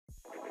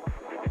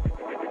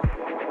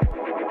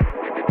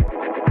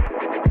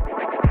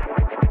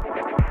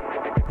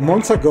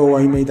Months ago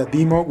I made a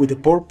demo with the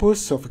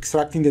purpose of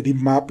extracting the deep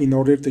map in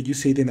order to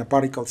use it in a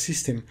particle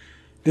system.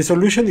 The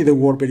solution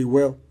didn't work very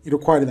well. It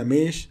required a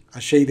mesh, a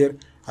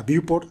shader, a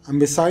viewport, and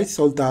besides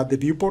all that, the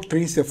viewport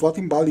prints the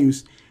floating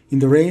values in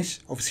the range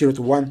of 0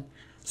 to 1,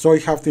 so I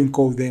have to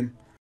encode them.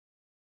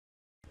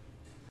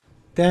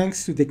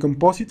 Thanks to the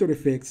Compositor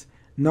Effects,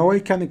 now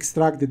I can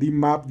extract the deep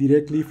map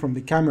directly from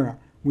the camera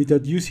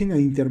without using an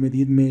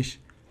intermediate mesh,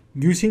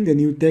 using the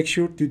new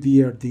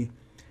Texture2DRD.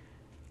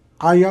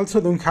 I also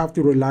don't have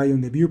to rely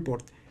on the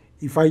viewport.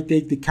 If I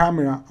take the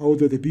camera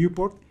out of the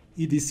viewport,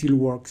 it still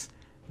works,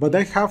 but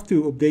I have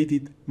to update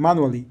it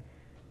manually.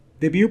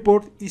 The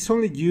viewport is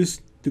only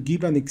used to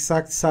give an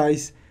exact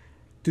size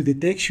to the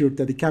texture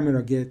that the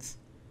camera gets,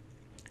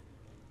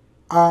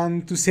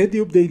 and to set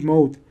the update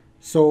mode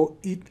so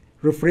it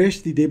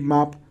refreshes the depth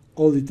map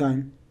all the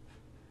time.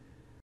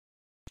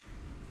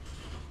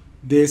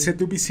 The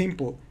setup is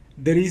simple.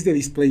 There is the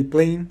display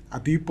plane, a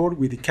viewport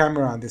with the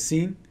camera and the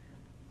scene,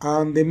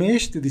 and the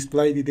mesh to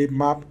display the depth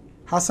map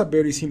has a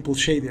very simple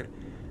shader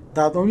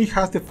that only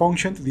has the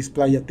function to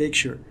display a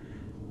texture,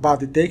 but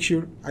the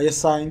texture I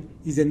assigned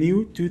is the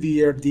new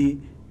 2DRD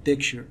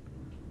texture.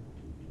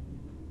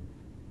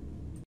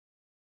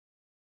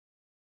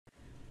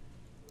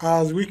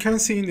 As we can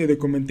see in the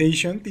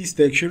documentation, this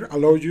texture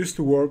allows us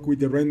to work with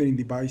the rendering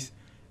device.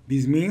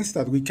 This means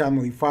that we can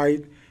modify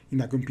it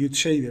in a compute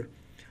shader.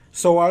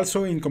 So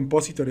also in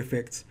Compositor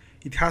Effects,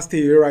 it has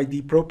the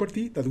RID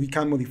property that we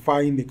can modify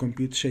in the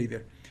compute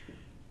shader.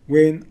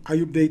 When I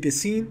update the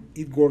scene,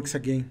 it works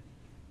again.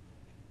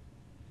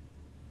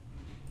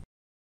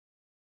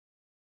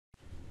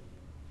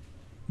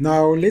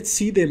 Now let's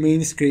see the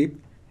main script.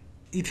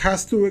 It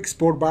has to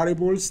export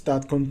variables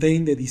that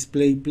contain the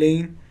display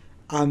plane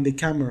and the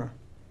camera.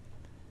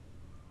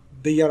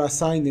 They are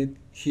assigned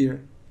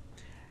here.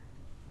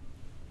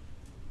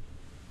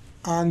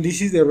 And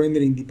this is the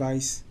rendering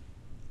device.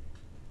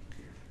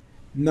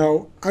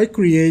 Now I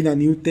create a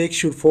new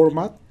texture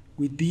format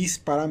with these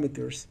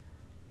parameters.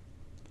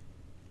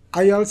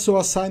 I also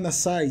assign a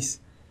size,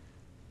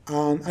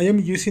 and I am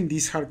using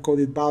this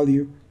hard-coded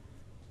value.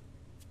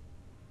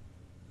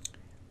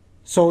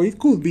 So it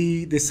could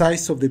be the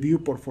size of the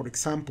viewport, for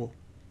example.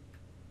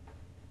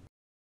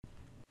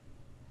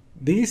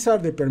 These are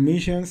the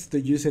permissions to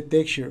use a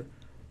texture.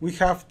 We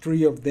have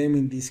 3 of them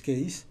in this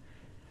case.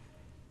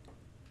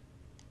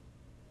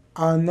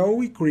 And now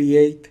we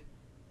create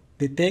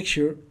the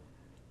texture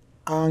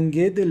and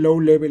get the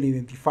low-level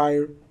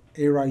identifier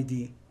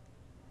RID.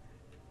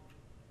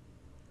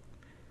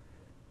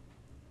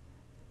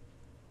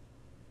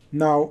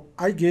 Now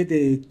I get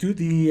the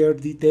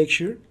 2DRD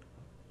texture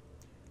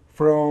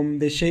from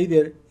the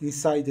shader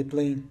inside the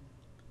plane.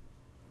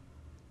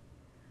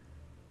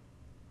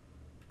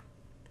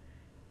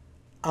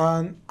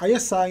 And I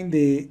assign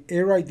the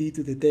RID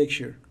to the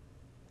texture.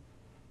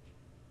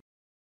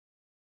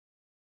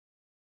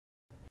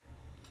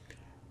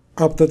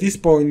 Up to this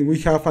point we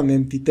have an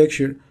empty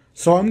texture,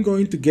 so I'm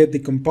going to get the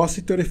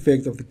compositor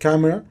effect of the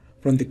camera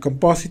from the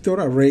compositor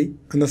array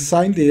and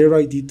assign the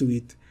RID to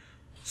it,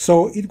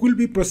 so it will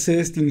be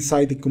processed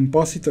inside the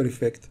compositor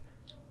effect.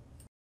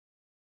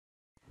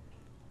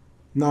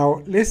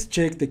 Now let's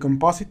check the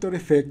compositor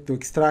effect to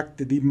extract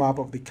the deep map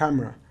of the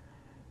camera.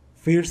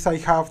 First I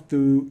have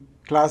 2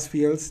 class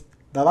fields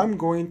that I'm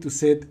going to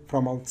set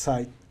from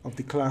outside of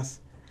the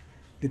class: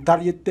 the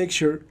target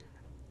texture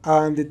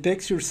and the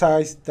texture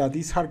size that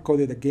is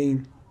hard-coded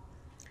again.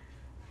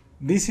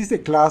 This is the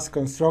class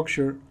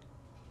constructor,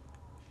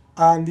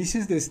 and this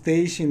is the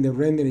stage in the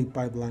rendering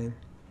pipeline.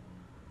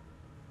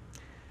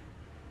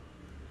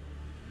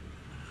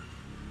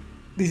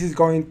 This is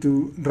going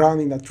to run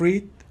in a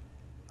thread,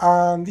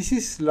 and this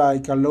is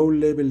like a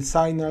low-level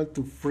signal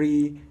to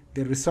free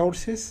the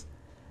resources.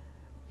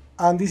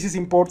 And this is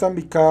important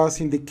because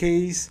in the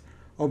case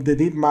of the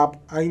deep map,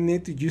 I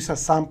need to use a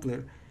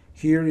sampler.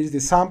 Here is the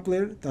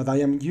sampler that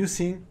I am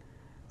using,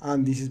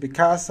 and this is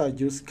because I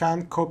just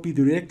can't copy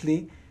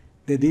directly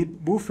the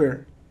deep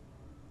buffer.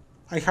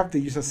 I have to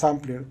use a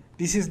sampler.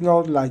 This is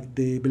not like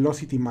the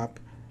velocity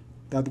map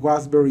that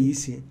was very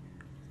easy.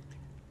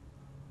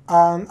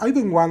 And I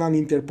don't want an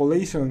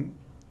interpolation.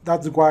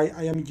 That's why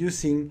I am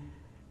using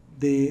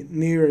the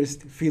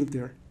nearest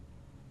filter.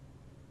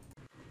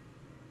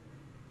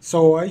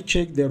 So I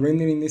check the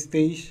rendering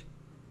stage,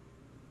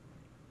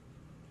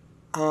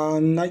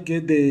 and I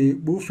get the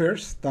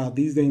buffers, that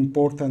is the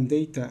important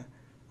data,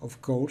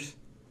 of course.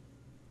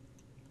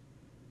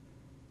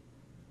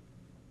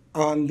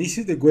 And this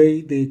is the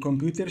way the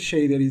computer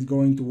shader is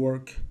going to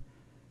work,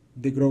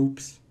 the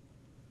groups.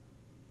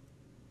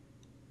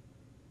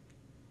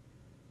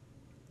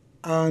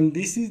 And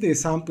this is the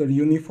sampler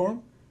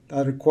uniform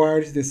that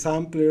requires the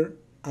sampler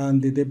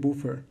and the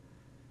debuffer,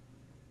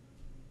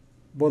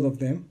 both of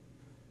them.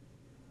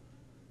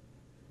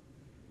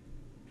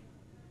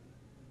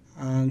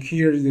 And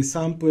here is the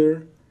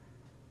sampler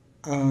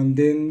and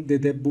then the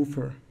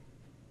debuffer.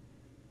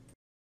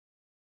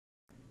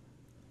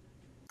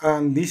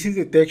 And this is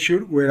the texture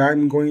where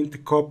I'm going to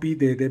copy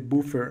the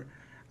debuffer,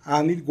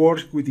 and it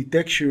works with the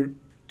texture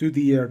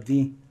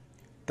Texture2DRD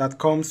that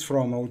comes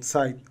from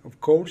outside, of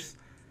course.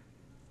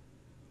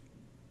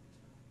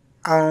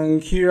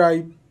 And here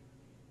I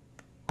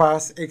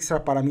pass extra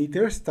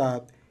parameters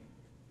that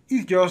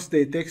is just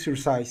the texture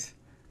size.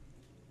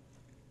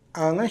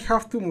 And I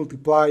have to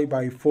multiply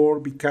by 4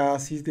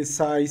 because it's the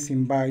size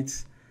in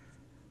bytes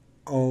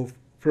of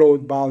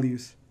float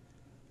values.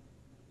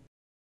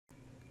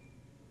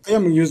 I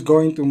am just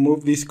going to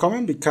move this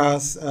comment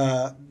because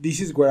this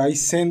is where I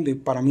send the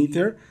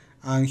parameter,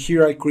 and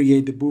here I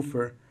create the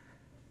buffer.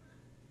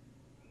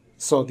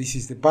 So this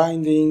is the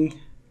binding,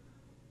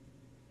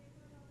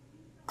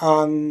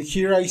 and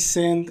here I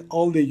send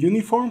all the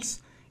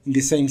uniforms in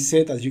the same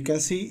set. As you can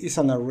see, it's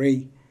an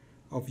array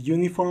of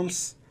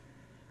uniforms,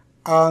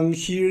 and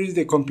here is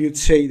the compute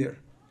shader.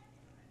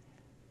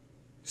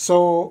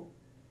 So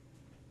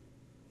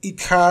it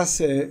has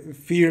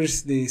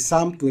first the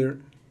sampler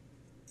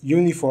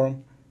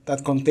uniform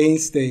that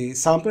contains the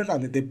sampler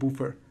and the depth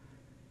buffer.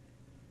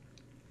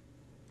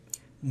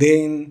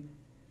 Then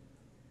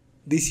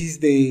this is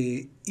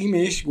the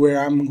image where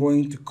I'm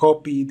going to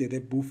copy the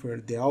depth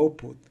buffer, the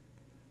output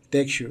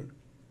texture.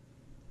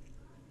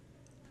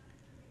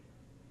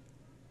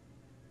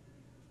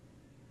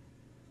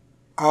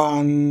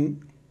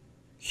 And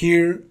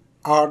here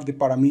are the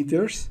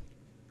parameters.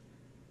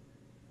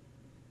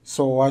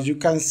 So as you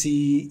can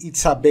see,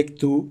 it's a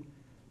vec2,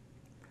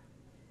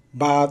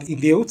 but in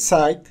the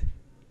outside,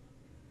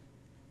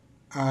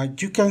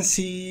 you can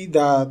see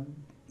that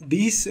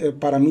these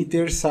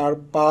parameters are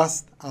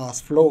passed as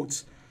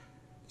floats.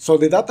 So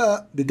the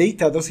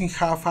data doesn't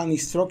have any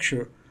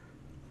structure.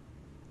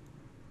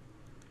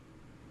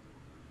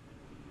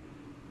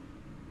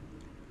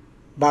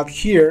 But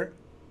here,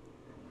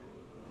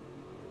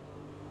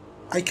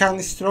 I can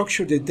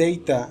structure the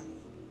data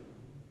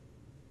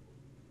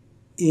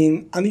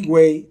in any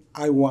way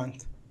I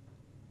want.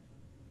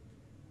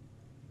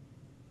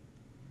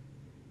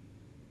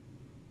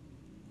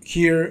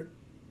 Here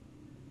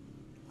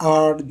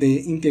are the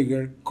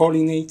integer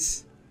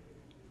coordinates,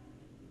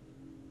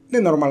 the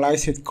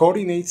normalized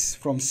coordinates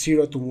from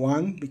 0 to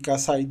 1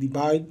 because I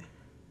divide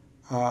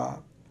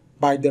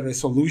by the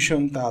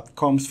resolution that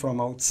comes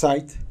from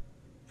outside,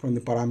 from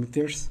the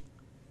parameters.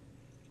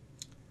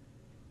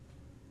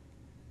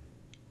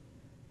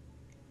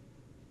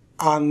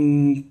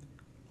 And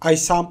I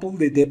sample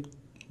the depth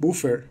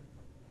buffer.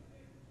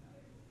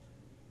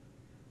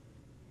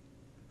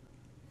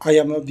 I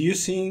am not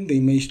using the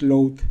image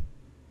load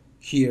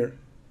here.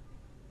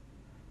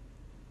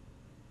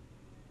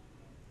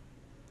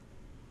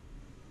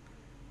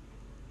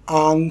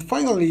 And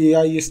finally,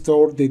 I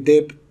store the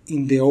depth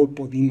in the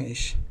output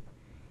image.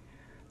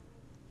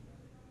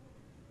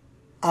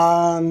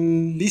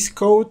 And this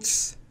code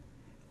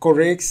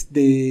corrects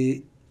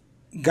the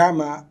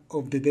gamma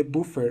of the depth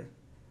buffer.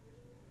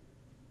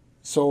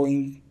 So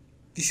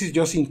this is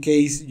just in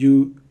case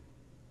you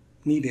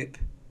need it.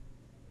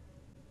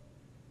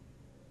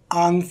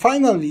 And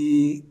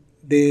finally,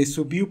 the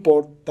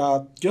subviewport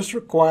that just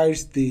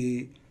requires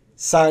the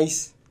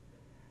size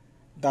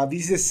that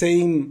is the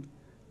same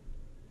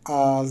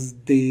as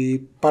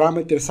the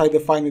parameters I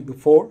defined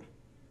before.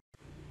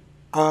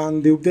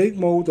 And the update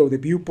mode of the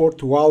viewport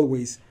to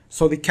always,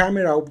 so the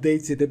camera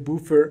updates the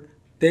buffer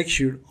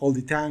texture all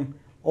the time.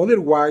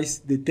 Otherwise,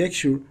 the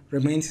texture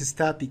remains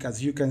static,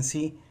 as you can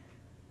see.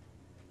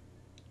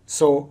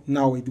 So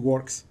now it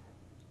works.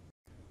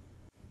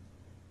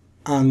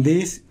 And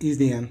this is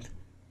the end.